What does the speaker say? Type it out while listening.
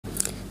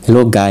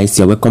Hello guys,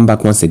 you're welcome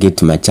back once again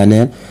to my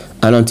channel,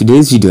 and on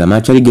today's video I'm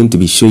actually going to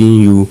be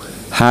showing you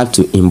how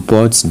to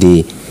import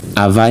the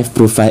Avive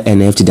Profile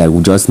NFT that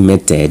we just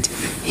minted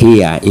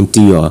here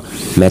into your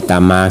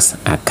Metamask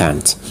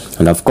account.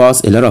 And of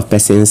course, a lot of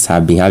persons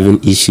have been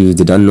having issues.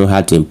 They don't know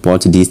how to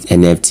import this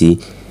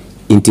NFT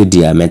into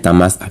their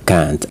Metamask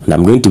account, and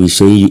I'm going to be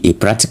showing you a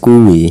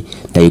practical way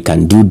that you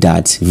can do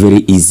that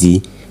very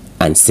easy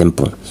and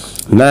simple.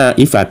 Now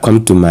if I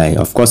come to my,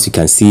 of course you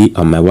can see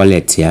on my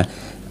wallet here,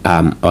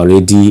 I'm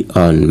already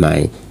on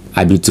my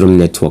AIRDROP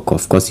network.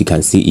 Of course you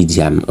can see it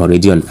here, I'm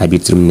already on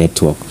AIRDROP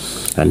network.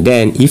 And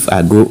then if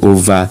I go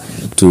over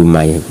to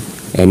my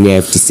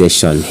NFT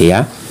session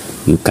here,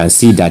 you can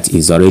see that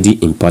it's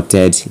already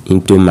imported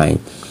into my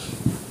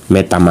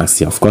Metamask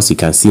here. Of course you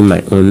can see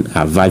my own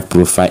Avive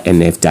Profile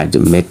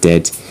NFT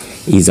method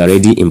is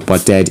already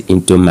imported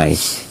into my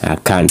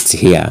account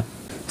here.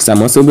 So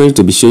I'm also going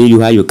to be showing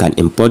you how you can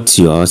import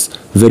yours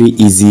very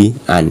easy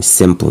and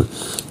simple.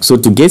 So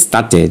to get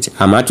started,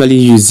 I'm actually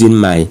using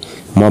my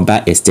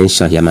mobile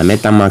extension here, my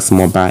Metamask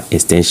mobile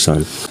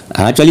extension.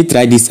 I actually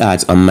tried this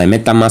out on my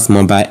Metamask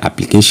mobile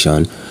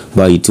application,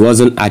 but it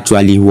wasn't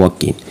actually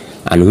working.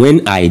 And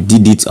when I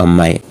did it on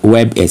my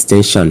web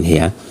extension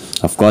here,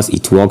 of course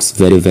it works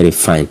very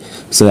fine.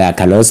 So I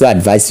can also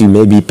advise you,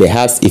 maybe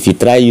perhaps if you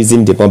try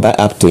using the mobile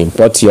app to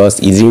import yours,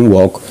 it didn't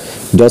work,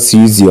 just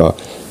use your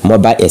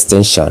mobile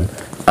extension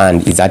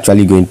and it's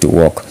actually going to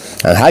work.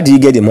 And how do you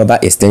get the mobile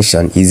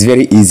extension? It's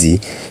very easy.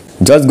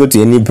 Just go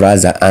to any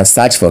browser and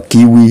search for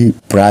Kiwi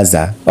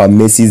browser or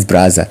Macy's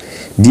browser.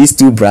 These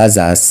two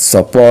browsers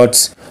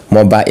support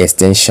mobile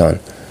extension.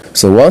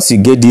 So once you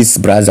get these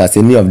browsers,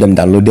 any of them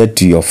downloaded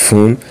to your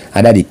phone,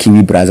 either the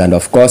Kiwi browser, and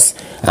of course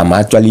I'm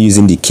actually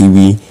using the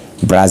Kiwi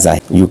browser.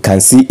 You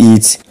can see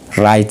it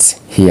right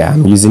here.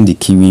 I'm using the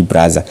Kiwi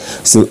browser.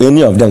 So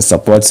any of them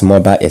supports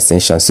mobile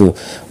extension. So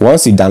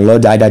once you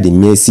download either the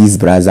Macy's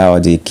browser or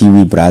the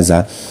Kiwi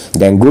browser,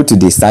 then go to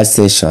the search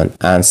section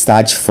and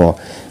search for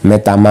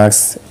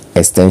Metamask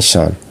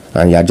extension,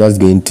 and you are just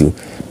going to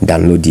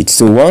download it.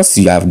 So once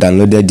you have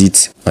downloaded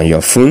it on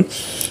your phone,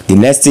 the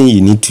next thing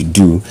you need to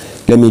do,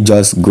 let me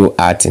just go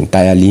out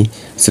entirely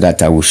so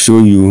that I will show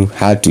you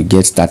how to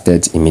get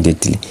started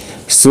immediately.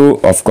 So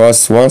of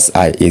course, once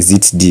I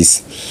exit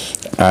this,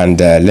 and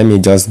let me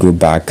just go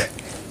back,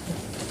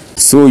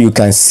 so you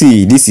can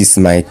see this is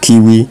my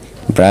Kiwi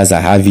browser.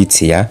 I have it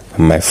here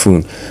on my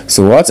phone.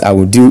 So what I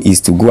will do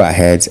is to go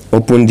ahead,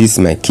 open this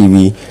my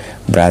Kiwi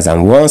browser,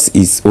 and once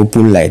it's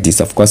open like this,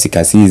 of course you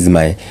can see is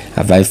my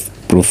Avive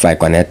Profile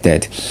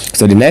connected.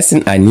 So the next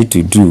thing I need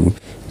to do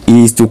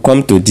is to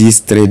come to this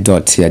three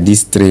dots here,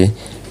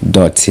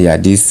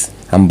 this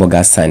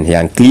hamburger sign here,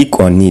 and click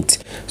on it.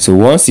 So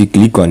once you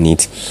click on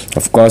it,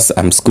 of course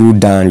I'm scroll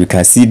down, you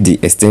can see the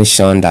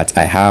extension that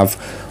I have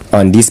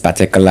on this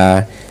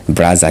particular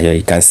browser here.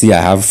 You can see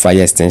I have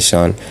Fire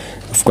extension.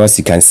 Of course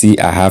you can see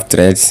I have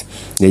Threads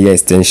layer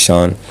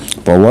extension,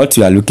 but what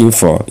you are looking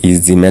for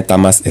is the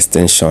Metamask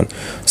extension.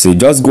 So you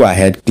just go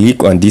ahead,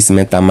 click on this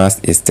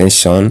Metamask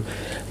extension,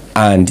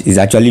 and it's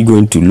actually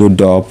going to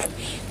load up.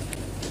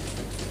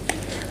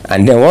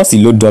 And then once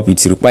you load up,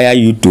 it requires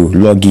you to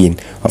log in.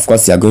 Of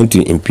course you are going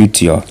to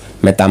input your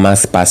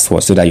Metamask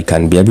password so that you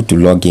can be able to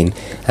log in,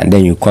 and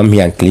then you come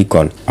here and click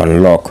on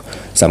unlock.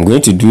 So I'm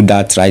going to do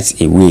that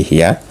right away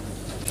here.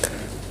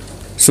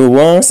 So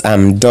once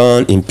I'm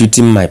done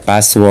inputting my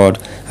password,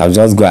 I'll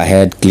just go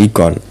ahead, click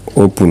on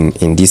open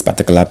in this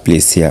particular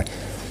place here,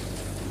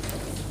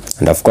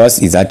 and of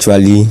course it's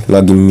actually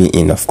logging me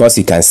in. Of course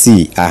you can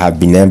see I have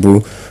been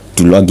able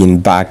to log in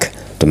back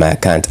to my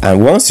account.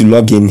 And once you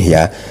log in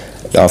here,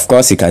 of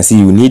course you can see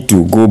you need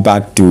to go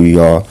back to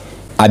your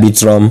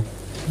AIRDROP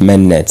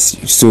mainnet.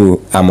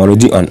 So I'm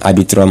already on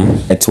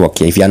AIRDROP network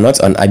here. If you are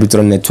not on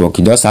AIRDROP network,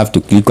 you just have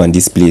to click on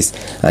this place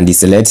and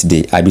select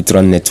the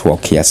AIRDROP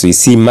network here. So you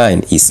see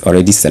mine is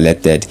already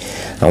selected,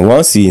 and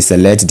once you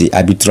select the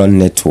AIRDROP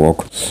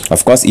network,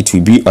 of course it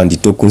will be on the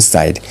token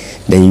side.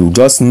 Then you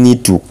just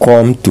need to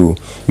come to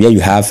where you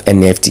have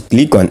NFT,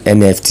 click on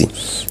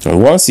NFT,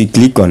 and once you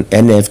click on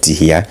NFT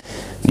here,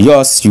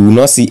 yours, you will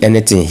not see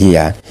anything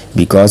here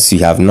because you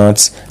have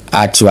not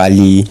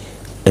actually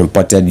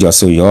imported yours,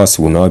 so yours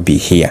will not be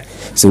here.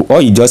 So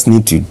all you just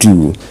need to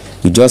do,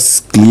 you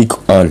just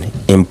click on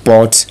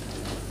import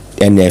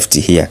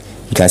NFT here.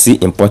 You can see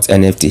import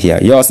NFT here.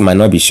 Yours might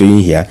not be showing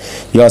here,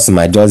 yours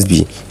might just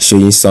be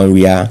showing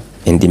somewhere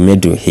in the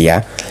middle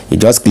here. You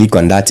just click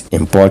on that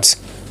import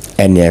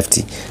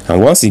NFT,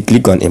 and once you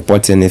click on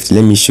import NFT,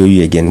 let me show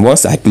you again.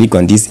 Once I click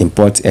on this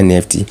import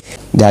NFT,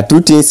 there are two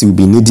things you'll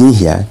be needing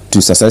here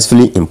to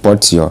successfully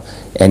import your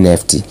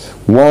NFT.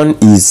 One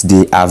is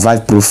the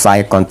Avive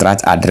Profile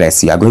contract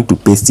address. You are going to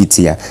paste it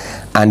here,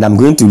 and I'm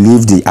going to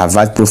leave the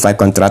Avive Profile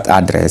contract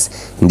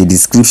address in the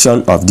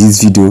description of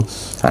this video,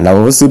 and I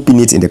will also pin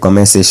it in the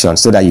comment section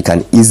so that you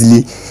can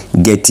easily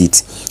get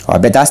it. Or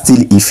better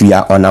still, if you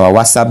are on our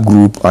WhatsApp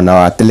group, on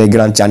our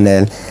Telegram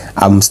channel,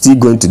 I'm still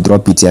going to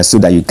drop it here so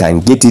that you can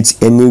get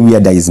it anywhere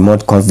that is more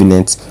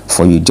convenient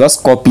for you.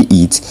 Just copy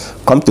it,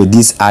 come to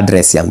this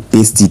address here and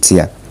paste it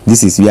here.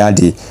 This is where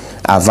the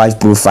Avive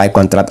profile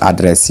contract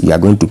address, you are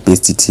going to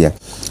paste it here.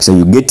 So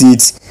you get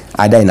it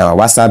either in our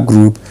WhatsApp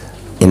group,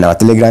 in our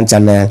Telegram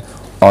channel,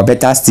 or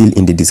better still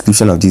in the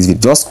description of this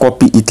video. Just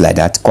copy it like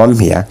that, come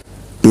here,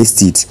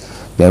 paste it.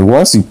 Then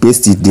once you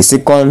paste it, the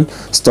second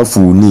stuff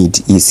we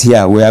need is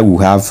here where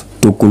we have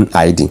token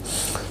ID.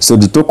 So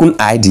the token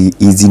ID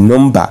is the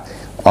number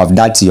of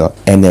that your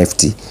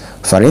NFT.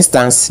 For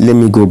instance, let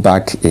me go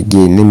back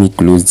again, let me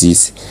close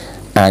this,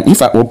 and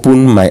if I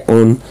open my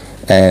own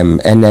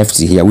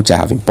NFT here which I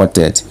have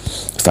imported,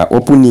 if I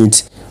open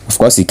it, of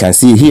course you can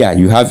see here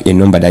you have a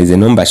number. There is a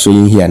number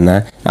showing here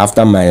now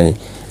after my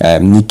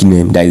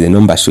nickname. There is a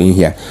number showing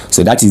here,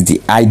 so that is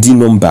the ID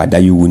number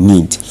that you will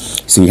need.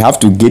 So you have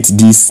to get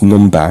this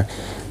number,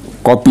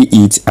 copy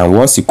it, and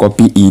once you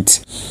copy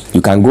it,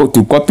 you can go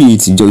to copy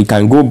it, you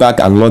can go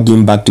back and log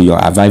in back to your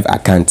Avive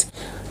account.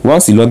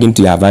 Once you log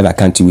into your Avive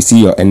account, you will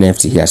see your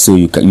NFT here, so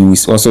you will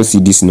also see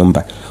this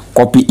number.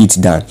 Copy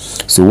it down.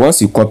 So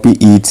once you copy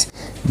it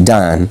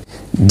down,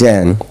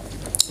 then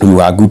you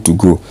are good to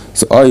go.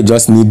 So all you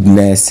just need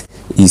next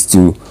is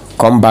to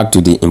come back to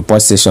the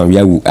import section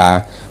where we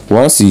are.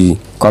 Once you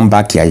come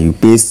back here, you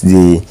paste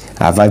the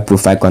Avive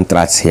profile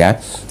contracts here,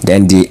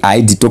 then the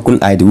ID,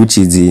 token ID, which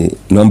is the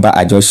number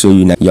I just showed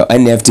you now, your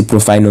NFT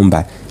profile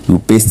number, you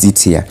paste it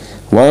here.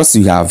 Once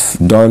you have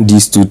done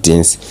these two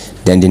things,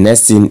 then the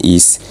next thing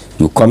is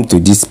you come to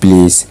this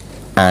place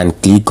and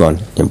click on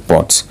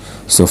import.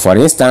 So for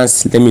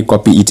instance, let me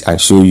copy it and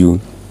show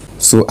you.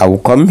 So I will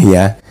come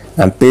here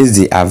and paste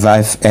the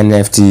Avive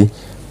NFT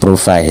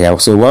profile here.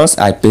 So once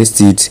I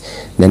paste it,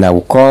 then I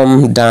will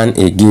come down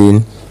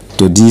again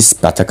to this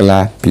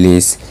particular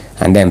place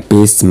and then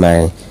paste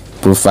my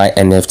profile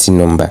NFT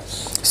number.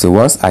 So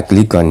once I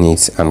click on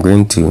it, I'm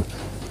going to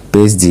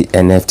paste the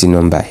NFT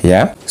number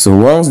here. So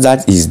once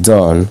that is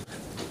done,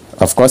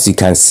 of course you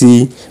can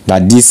see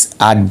that this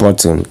add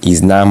button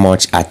is now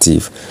much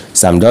active.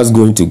 So I'm just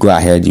going to go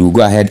ahead, you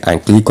go ahead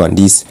and click on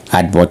this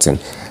add button,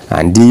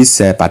 and this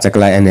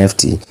particular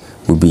NFT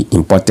will be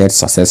imported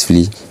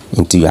successfully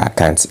into your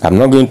account. I'm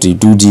not going to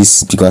do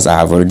this because I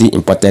have already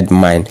imported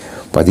mine,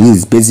 but this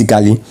is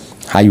basically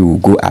how you will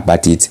go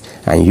about it,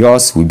 and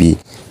yours will be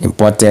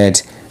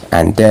imported,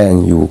 and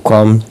then you will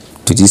come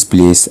to this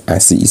place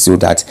and see it, so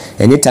that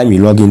anytime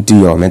you log into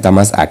your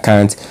Metamask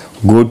account,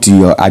 go to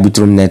your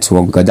AIRDROP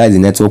network, because that is the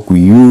network we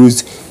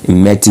use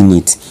in meting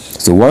it.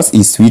 So once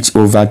it switch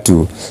over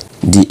to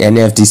the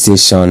NFT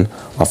session,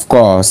 of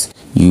course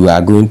you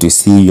are going to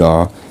see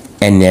your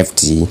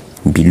NFT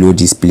below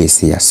this place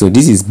here. So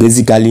this is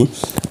basically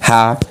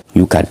how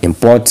you can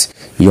import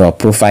your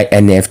profile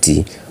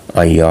NFT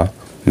on your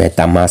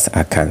Metamask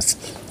accounts.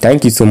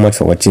 Thank you so much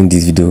for watching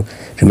this video.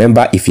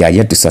 Remember, if you are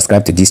yet to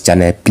subscribe to this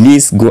channel,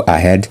 please go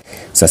ahead,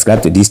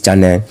 subscribe to this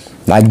channel,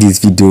 like this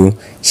video,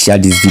 share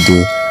this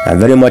video, and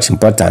very much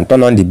important,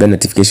 turn on the bell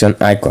notification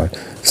icon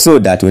so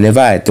that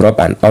whenever I drop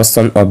an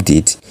awesome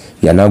update,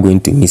 you are not going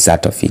to miss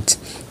out of it.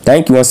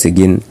 Thank you once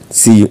again.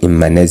 See you in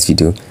my next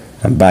video,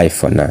 and bye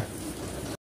for now.